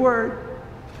Greek word.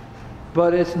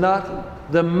 But it's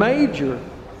not the major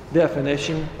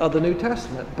definition of the New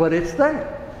Testament, but it's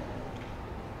there.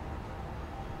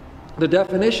 The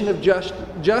definition of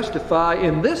justify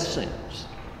in this sense.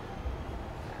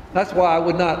 That's why I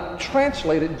would not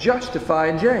translate it justify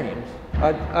in James.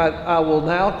 I will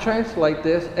now translate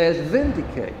this as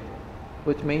vindicate,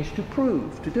 which means to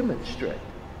prove, to demonstrate.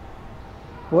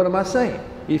 What am I saying?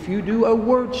 If you do a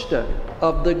word study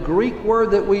of the Greek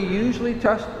word that we usually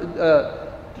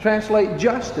translate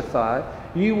justify,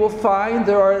 you will find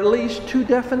there are at least two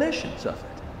definitions of it.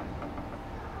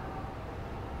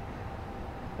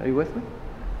 Are you with me?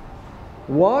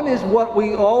 One is what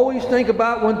we always think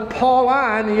about when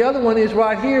Pauline, the other one is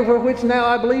right here, for which now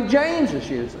I believe James is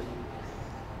using.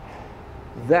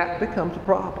 That becomes a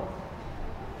problem.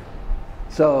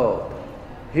 So,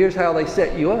 here's how they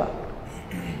set you up.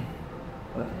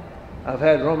 I've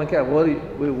had Roman Catholic,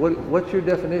 what's your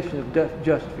definition of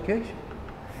justification?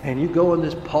 And you go in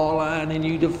this Pauline and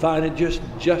you define it just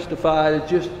justified as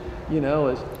just,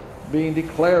 as being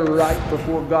declared right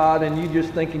before God, and you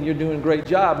just thinking you're doing a great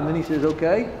job. And then he says,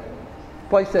 okay,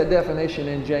 place that definition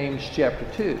in James chapter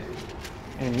 2,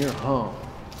 and you're hung.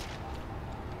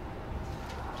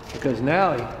 Because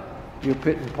now you're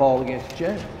pitting Paul against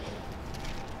James.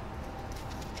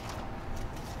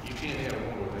 You can't have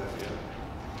one without the other.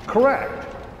 Correct.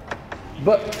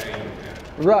 But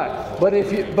right. But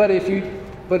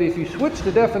if you switch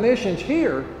the definitions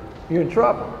here, you're in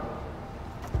trouble.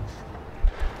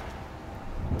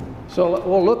 So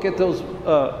we'll look at those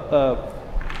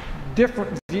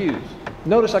different views.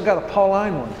 Notice I got a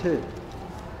Pauline one too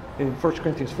in 1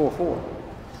 Corinthians 4:4.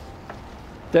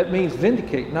 That means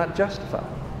vindicate, not justify.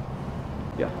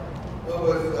 Yeah. Well,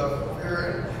 with fear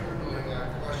and trembling, I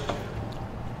question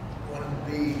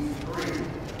 1B3,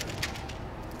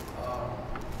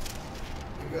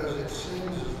 because it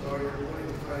seems as though you're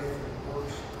putting faith and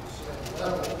works at the same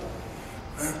level.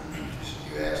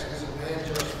 You ask, is a man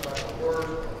justified by works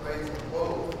or faith in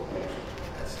both?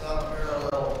 That's not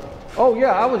parallel. Oh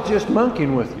yeah, I was just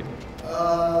monkeying with you.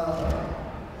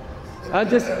 I'm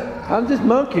just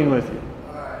monkeying with you.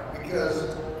 All right,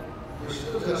 because we're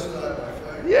still justified by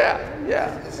faith. Yeah.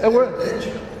 It's And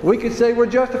we could say we're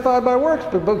justified by works,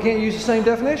 but we can't use the same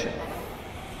definition.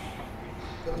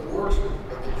 But the works are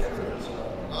the evidence of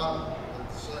it, not at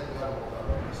the same level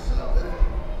of salvation.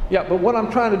 Yeah, but what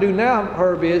I'm trying to do now,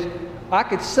 Herb, is I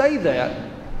could say that,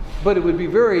 but it would be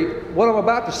what I'm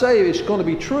about to say is going to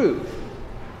be true.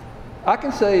 I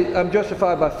can say I'm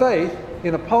justified by faith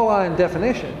in a Pauline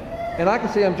definition, and I can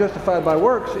say I'm justified by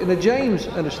works in a James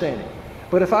understanding.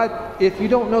 But if you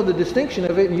don't know the distinction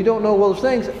of it and you don't know those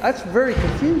things, that's very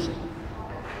confusing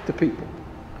to people.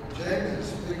 James is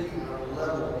speaking on a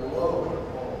level below what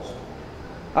Paul's speaking.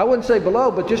 I wouldn't say below,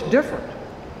 but just different.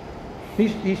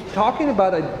 He's talking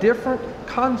about a different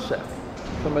concept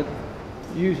from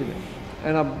using it.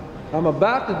 And I'm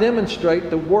about to demonstrate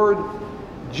the word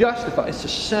justify. It's the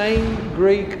same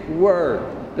Greek word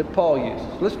that Paul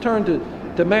uses. Let's turn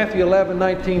to Matthew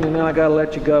 11:19, and then I got to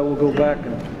let you go. We'll go back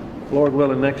and, Lord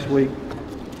willing, next week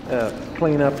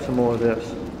clean up some more of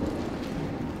this.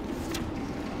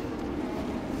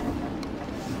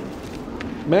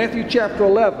 Matthew chapter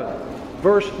 11,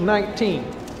 verse 19.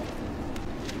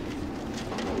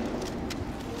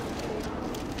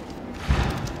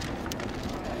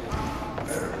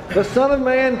 The Son of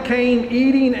Man came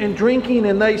eating and drinking,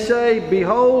 and they say,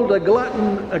 behold, a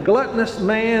gluttonous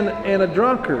man and a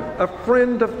drunkard, a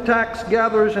friend of tax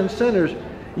gatherers and sinners.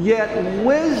 Yet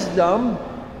wisdom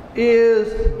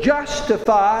is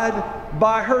justified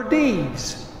by her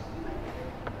deeds.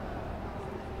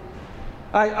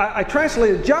 I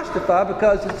translated justify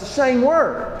because it's the same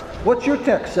word. What's your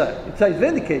text say? It says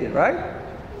vindicated, right?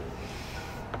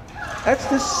 That's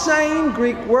the same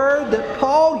Greek word that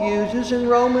Paul uses in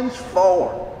Romans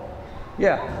 4.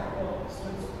 Yeah. Well,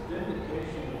 since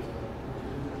vindication is a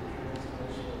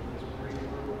translation of this Greek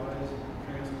word, why is it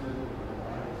translated as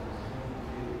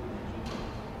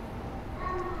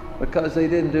Because they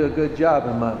didn't do a good job,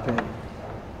 in my opinion.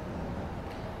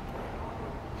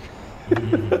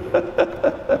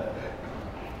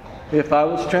 If I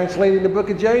was translating the book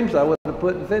of James, I would have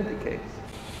put vindicated.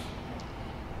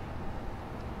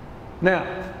 Now,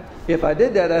 if I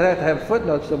did that, I'd have to have a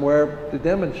footnote somewhere to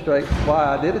demonstrate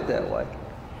why I did it that way.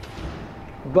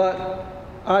 But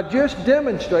I just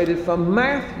demonstrated from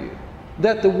Matthew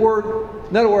that the word,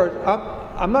 in other words,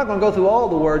 I'm not going to go through all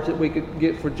the words that we could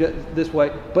get for this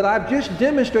way, but I've just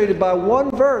demonstrated by one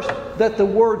verse that the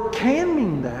word can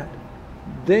mean that,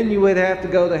 Then you would have to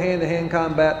go to hand-to-hand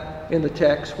combat in the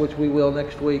text, which we will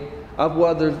next week, of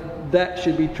whether that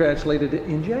should be translated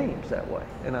in James that way,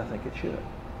 and I think it should.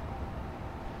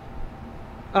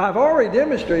 I've already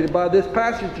demonstrated by this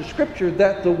passage of Scripture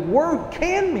that the word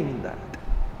can mean that.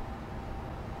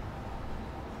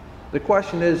 The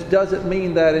question is, does it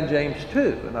mean that in James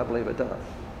 2? And I believe it does,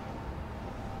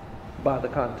 by the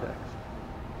context.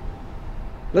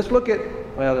 Let's look at,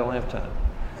 well, I don't have time.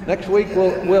 Next week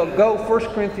we'll go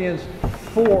 1 Corinthians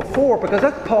 4:4, because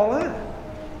that's Pauline.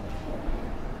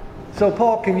 So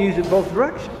Paul can use it both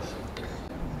directions.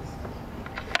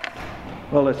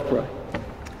 Well, let's pray.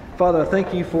 Father, I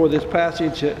thank you for this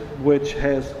passage which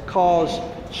has caused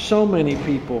so many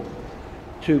people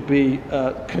to be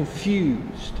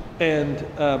confused. And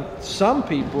some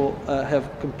people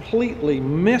have completely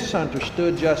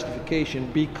misunderstood justification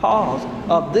because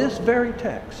of this very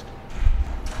text.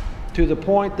 To the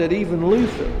point that even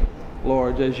Luther,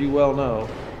 Lord, as you well know,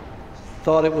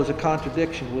 thought it was a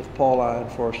contradiction with Pauline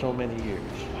for so many years.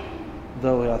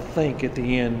 Though I think at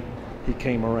the end he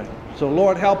came around. So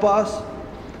Lord, help us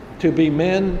to be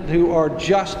men who are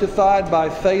justified by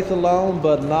faith alone,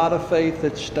 but not a faith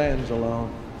that stands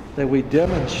alone. That we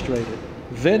demonstrate it,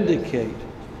 vindicate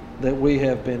that we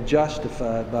have been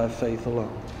justified by faith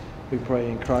alone. We pray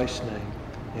in Christ's name.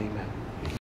 Amen.